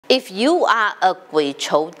If you are a Gui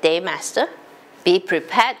Chou Day Master, be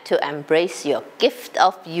prepared to embrace your gift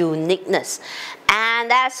of uniqueness.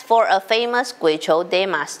 And as for a famous Gui Chou Day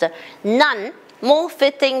Master, none more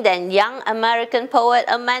fitting than young American poet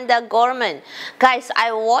Amanda Gorman. Guys,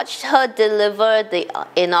 I watched her deliver the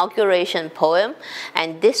inauguration poem,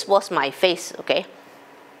 and this was my face, okay?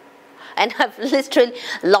 And I've literally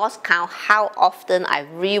lost count how often I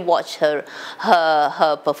rewatched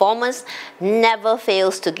her performance. Never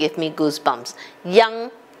fails to give me goosebumps.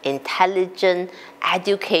 Young, intelligent,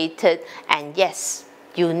 educated, and yes,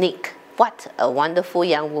 unique. What a wonderful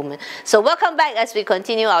young woman. So welcome back as we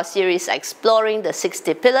continue our series exploring the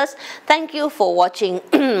 60 pillars. Thank you for watching.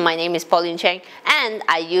 My name is Pauline Cheng, and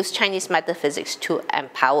I use Chinese metaphysics to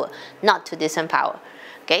empower, not to disempower.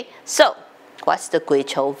 Okay, so what's the Gui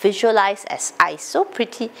Chou? Visualize as ice, so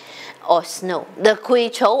pretty, or snow. The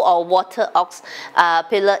Gui Chou or water ox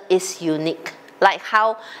pillar is unique, like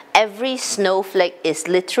how every snowflake is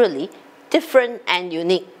literally different and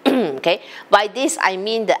unique. Okay, by this I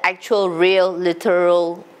mean the actual, real,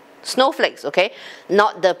 literal snowflakes. Okay,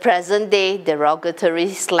 not the present day derogatory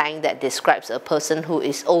slang that describes a person who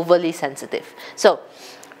is overly sensitive. So,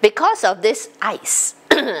 because of this ice,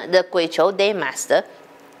 the Gui Chou Day Master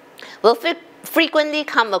will frequently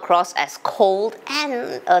come across as cold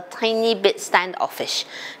and a tiny bit standoffish.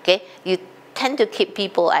 Okay, you tend to keep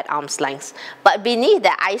people at arm's length, but beneath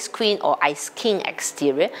the ice queen or ice king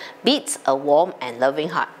exterior beats a warm and loving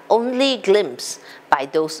heart, only glimpsed by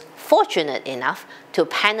those fortunate enough to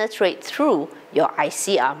penetrate through your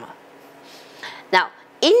icy armor. Now,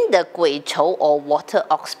 in the Gui Chou or water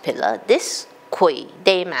ox pillar, this Gui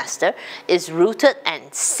Day Master is rooted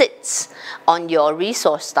and sits on your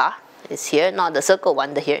resource star. Is here, not the circle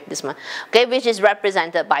one, here, this one, okay, which is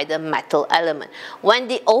represented by the metal element. When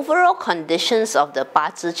the overall conditions of the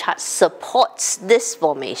Bazi chart supports this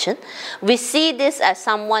formation, we see this as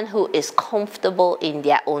someone who is comfortable in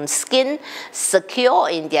their own skin, secure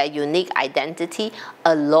in their unique identity,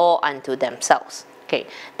 a law unto themselves. Okay,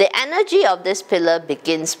 the energy of this pillar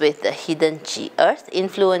begins with the hidden G Earth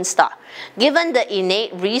influence star. Given the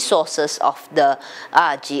innate resources of the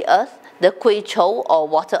G Earth, the Gui Chou or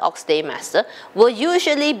Water Ox Day Master will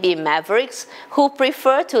usually be mavericks who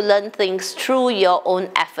prefer to learn things through your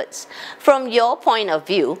own efforts. From your point of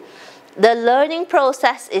view, the learning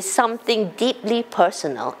process is something deeply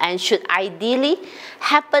personal and should ideally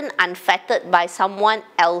happen unfettered by someone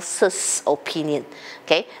else's opinion.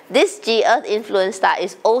 Okay, this G Earth influence star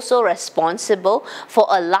is also responsible for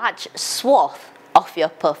a large swath of your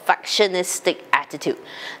perfectionistic attitude.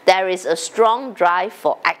 There is a strong drive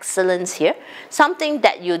for excellence here, something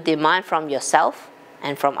that you demand from yourself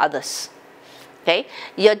and from others. Okay,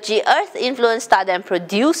 your G Earth influence star then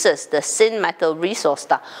produces the Sin Metal resource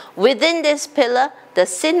star. Within this pillar, the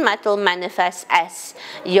Sin Metal manifests as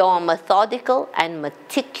your methodical and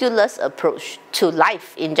meticulous approach to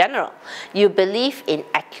life in general. You believe in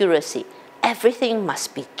accuracy. Everything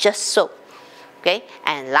must be just so. Okay,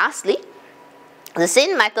 and lastly, the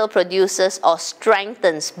Sin Metal produces or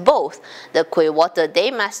strengthens both the Gui Water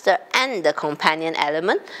Day Master and the companion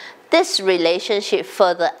element. This relationship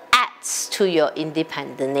further adds to your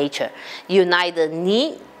independent nature. You neither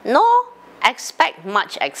need nor expect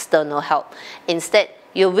much external help. Instead,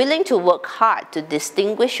 you're willing to work hard to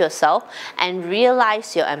distinguish yourself and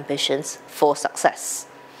realize your ambitions for success.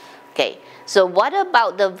 Okay, so what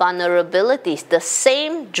about the vulnerabilities? The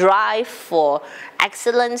same drive for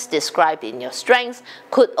excellence described in your strengths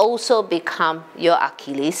could also become your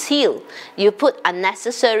Achilles heel. You put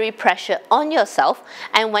unnecessary pressure on yourself,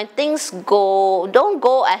 and when things don't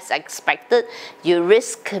go as expected, you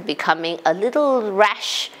risk becoming a little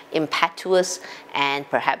rash, impetuous, and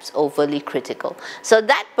perhaps overly critical. So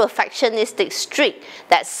that perfectionistic streak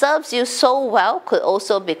that serves you so well could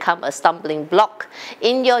also become a stumbling block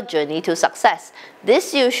in your journey to success.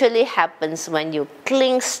 This usually happens when you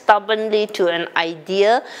cling stubbornly to an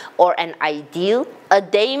idea or an ideal, a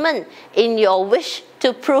daemon in your wish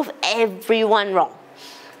to prove everyone wrong.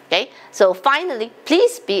 Okay, so finally,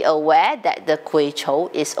 please be aware that the Gui Chou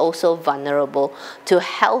is also vulnerable to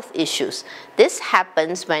health issues. This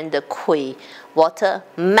happens when the Gui water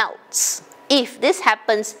melts. If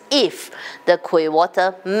the Gui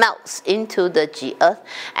water melts into the G Earth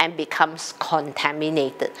and becomes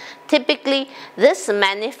contaminated. Typically, this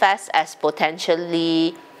manifests as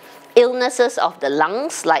potentially illnesses of the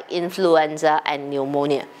lungs like influenza and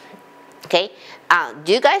pneumonia. Okay,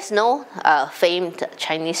 do you guys know famed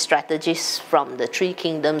Chinese strategist from the Three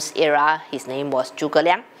Kingdoms era? His name was Zhuge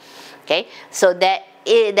Liang. Okay, so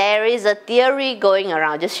there is a theory going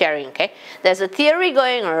around, just sharing, okay? There's a theory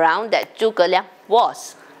going around that Zhuge Liang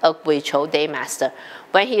was a Gui Chou day master.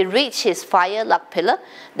 When he reached his fire luck pillar,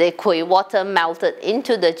 the Gui water melted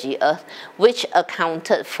into the Ji earth, which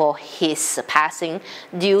accounted for his passing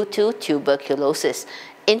due to tuberculosis.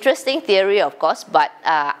 Interesting theory, of course, but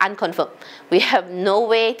unconfirmed. We have no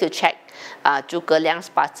way to check Zhuge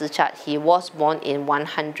Liang's Bazi chart. He was born in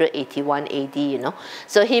 181 AD, you know.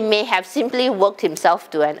 So he may have simply worked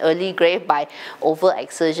himself to an early grave by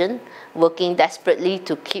overexertion, working desperately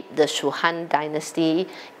to keep the Shu Han dynasty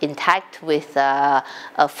intact with a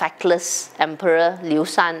feckless emperor Liu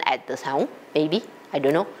Shan at the helm, maybe, I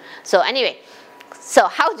don't know. So anyway, so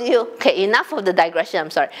how do you, okay, enough of the digression,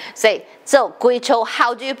 I'm sorry. So Gui Chou,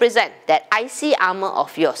 how do you present that icy armor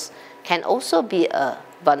of yours can also be a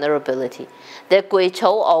vulnerability? The Gui Chou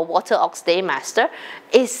or Water Ox Day Master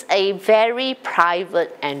is a very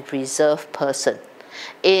private and reserved person.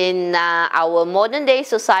 In our modern day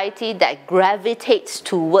society that gravitates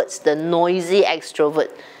towards the noisy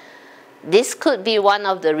extrovert, this could be one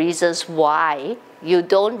of the reasons why you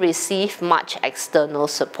don't receive much external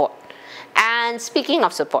support. And speaking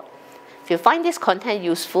of support, if you find this content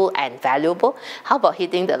useful and valuable, how about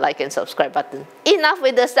hitting the like and subscribe button? Enough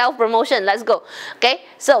with the self-promotion, let's go. Okay,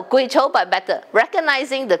 so Gui Chou but better.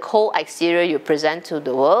 Recognizing the cold exterior you present to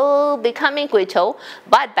the world, becoming Gui Chou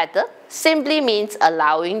but better simply means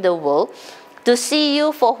allowing the world to see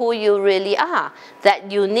you for who you really are, that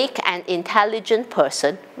unique and intelligent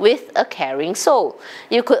person with a caring soul.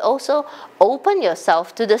 You could also open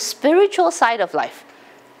yourself to the spiritual side of life.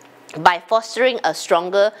 By fostering a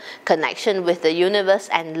stronger connection with the universe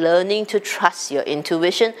and learning to trust your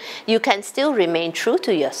intuition, you can still remain true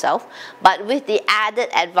to yourself, but with the added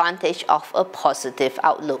advantage of a positive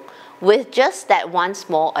outlook. With just that one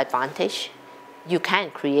small advantage, you can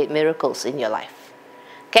create miracles in your life.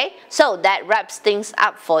 Okay, so that wraps things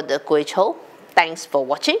up for the Gui Chou. Thanks for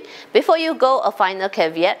watching. Before you go, a final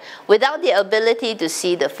caveat. Without the ability to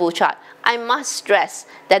see the full chart, I must stress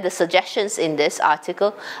that the suggestions in this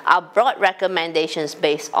article are broad recommendations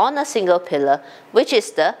based on a single pillar, which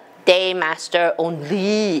is the Day Master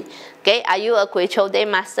only. Okay, are you a Gui Chou Day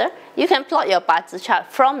Master? You can plot your Bazi chart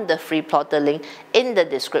from the free plotter link in the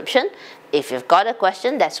description. If you've got a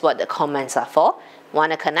question, that's what the comments are for.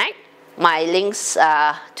 Want to connect? My links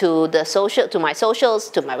to my socials,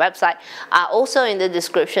 to my website are also in the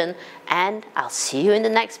description, and I'll see you in the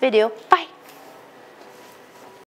next video. Bye!